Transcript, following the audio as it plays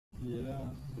Yeah.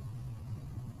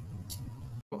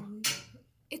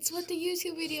 It's what the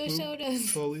YouTube video showed us.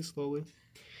 Slowly, slowly.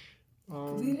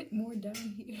 Lean it more down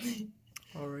here.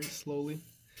 Alright, slowly.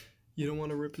 You don't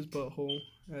want to rip his butthole,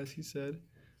 as he said.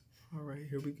 Alright,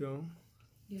 here we go.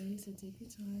 Yeah, he said take your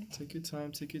time. Take your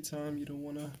time, take your time. You don't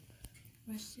want to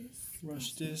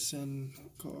rush this and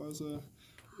cause a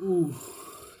oopsie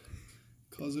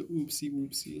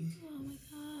whoopsie. Oh my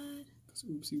god. Because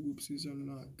oopsie whoopsies are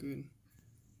not good.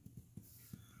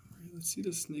 Alright, let's see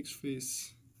the snake's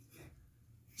face.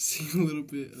 See a little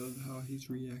bit of how he's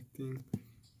reacting.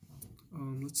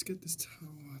 Let's get this towel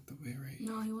out the way right.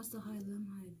 No, he wants to hide. Let him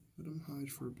hide. Let him hide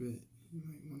for a bit. He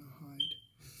might want to hide.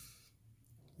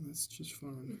 That's just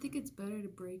fun. I think it's better to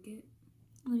break it.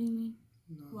 What do you mean?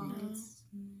 No. Well, it's...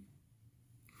 I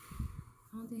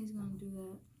don't think he's gonna do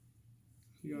that.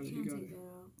 You got it, you got it.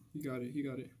 You got it, you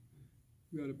got it.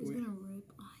 You got it, boy. It's gonna rip.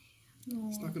 Oh, yeah. No.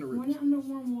 It's not gonna rip. Run it under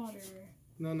warm water.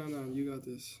 No, no, no. You got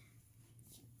this.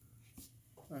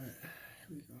 Alright,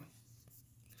 here we go.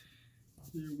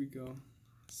 Here we go.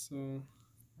 So,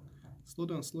 slow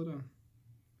down, slow down.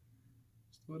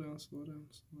 Slow down, slow down,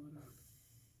 slow down.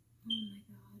 Oh my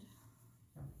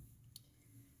god.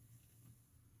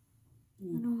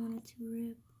 Ooh. I don't want it to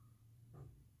rip.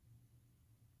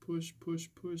 Push, push,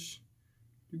 push.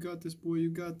 You got this, boy. You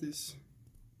got this.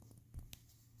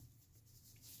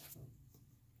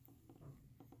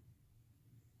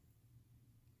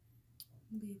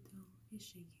 Beto, he's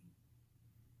shaking.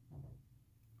 Come on,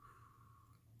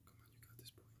 you got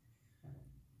this, boy. Boy,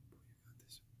 you got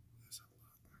this. That's a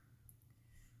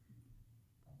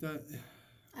lot.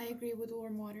 I agree with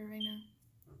warm water right now.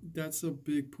 That's a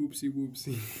big poopsie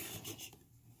whoopsie.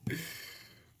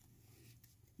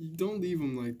 You don't leave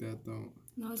him like that, though.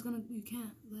 No, it's gonna. You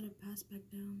can't let it pass back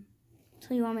down.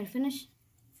 So you want me to finish?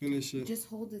 Finish it. Just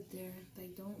hold it there.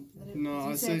 Like, don't let it. No,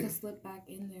 I you say. it could slip back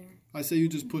in there. I say you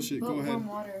just push it. But Go ahead. warm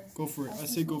water. Go for it. I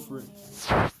say go for it.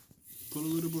 Put a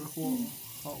little bit of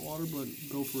hot water, but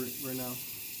go for it right now.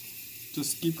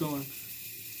 Just keep going.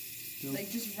 Yep. Like,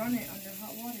 just run it under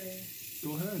hot water.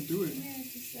 Go ahead, do it. Yeah,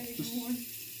 just let it Just- go on.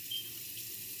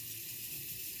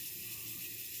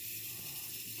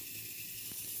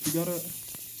 You gotta.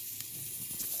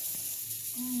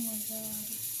 Oh my god.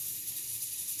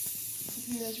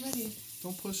 Okay, that's ready.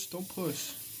 Don't push. Don't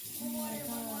push. Oh my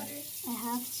god. I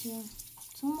have to.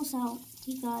 It's almost out.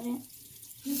 You got it.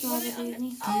 You got it,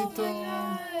 baby. Oh my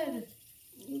god.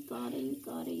 You got it. You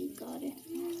got it. You got it.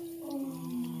 Oh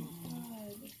my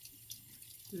god.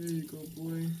 There you go,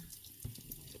 boy.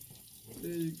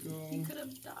 There you He go. could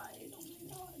have died. Oh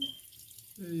my god.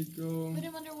 There you go. Put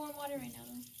him under warm water right now,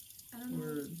 though. I don't know.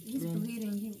 Word. He's Put him-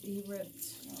 bleeding. He ripped.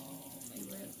 Oh, he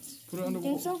ripped. Put it under. You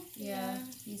think so? Yeah,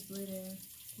 he's bleeding.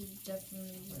 He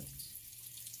definitely ripped.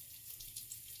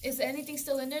 Is anything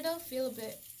still in there though? Feel a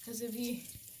bit. Because if he...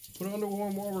 Put it under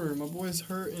warm water. My boy's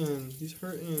hurting. He's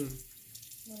hurting.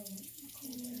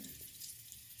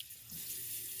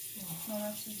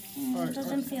 Alright, It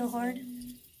doesn't alright. feel hard.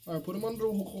 Alright, put him under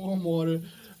warm water.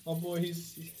 My boy, I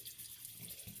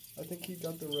think he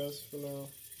got the rest for now.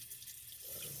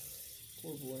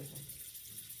 Poor boy.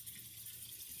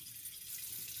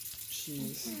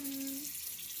 Jeez.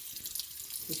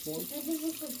 This one? doesn't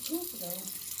look like poop though.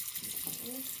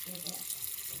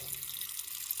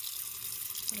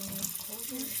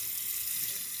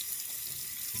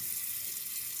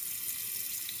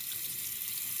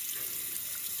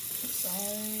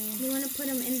 Sorry. You want to put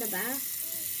him in the bath?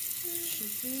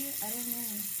 Should we? I don't know.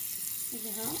 Is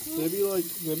it hot?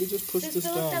 Maybe just push Just this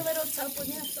fill up that down. little tub with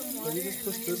some water. Maybe just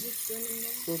push this.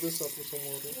 Fill this up with some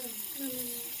water.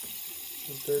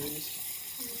 Some 30s.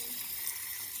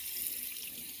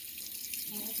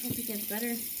 I hope it gets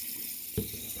better.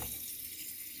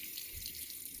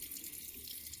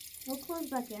 We'll close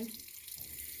back in.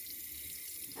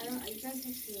 I guys have to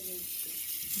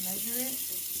Measure it.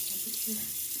 The temperature.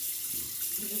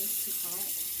 If it was too hot.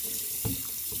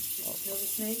 Kill the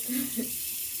snake.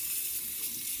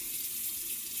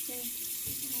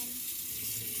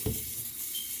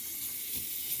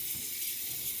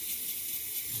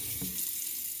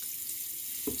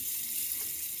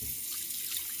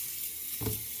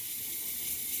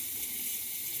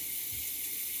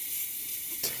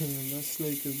 Damn, that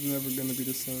snake is never gonna be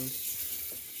the same.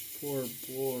 Poor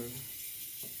boy.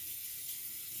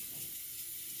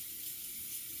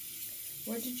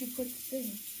 Where did you put the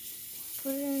thing?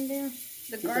 put it in there.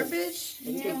 The Good. garbage? That's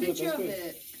Take a good, picture that's of good.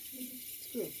 it. It's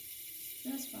good.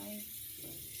 That's fine.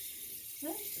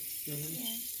 Right?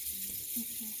 Mm-hmm.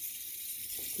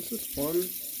 This is fun.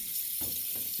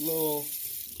 Little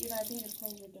Yeah, I think the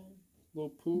clothes are done.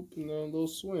 poop and then a little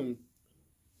swim.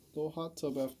 Little hot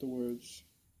tub afterwards.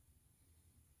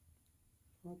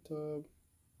 Hot tub.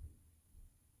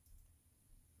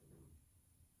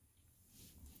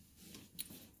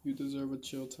 You deserve a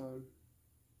chill time.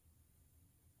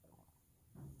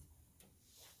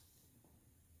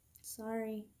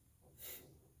 Sorry.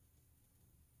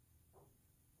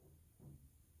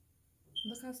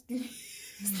 Look how skinny.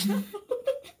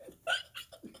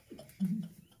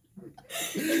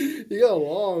 You got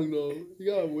long though. You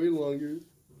got way longer.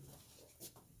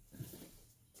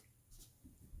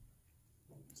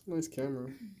 It's a nice camera.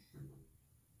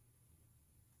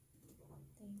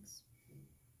 Thanks.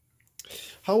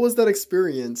 How was that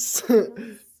experience? It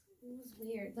was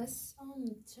weird. Let's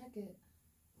check it.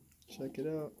 Check it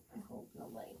out. I hope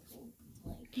nobody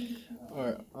like.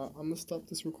 Alright, I'm gonna stop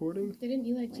this recording. Didn't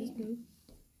Eli just poop?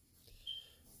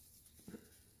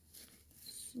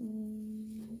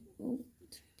 Oh,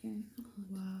 it's right there.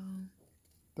 Wow.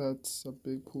 That's a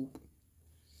big poop.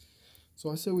 So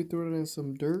I said we throw it in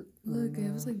some dirt. Look,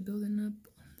 it was like building up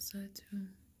on the side too.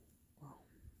 Wow.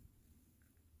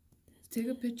 Take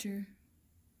a picture.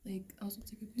 Like, also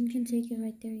take a picture. You can take it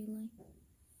right there, Eli.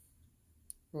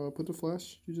 Put the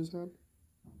flash you just had.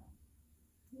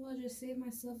 Well, I just saved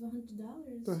myself $100.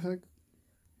 What the heck?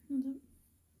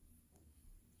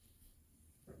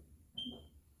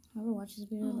 Whoever watches this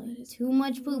video, Oh, like, that is too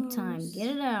much poop gross. time.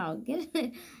 Get it out. Get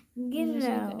it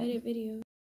out. Edit video.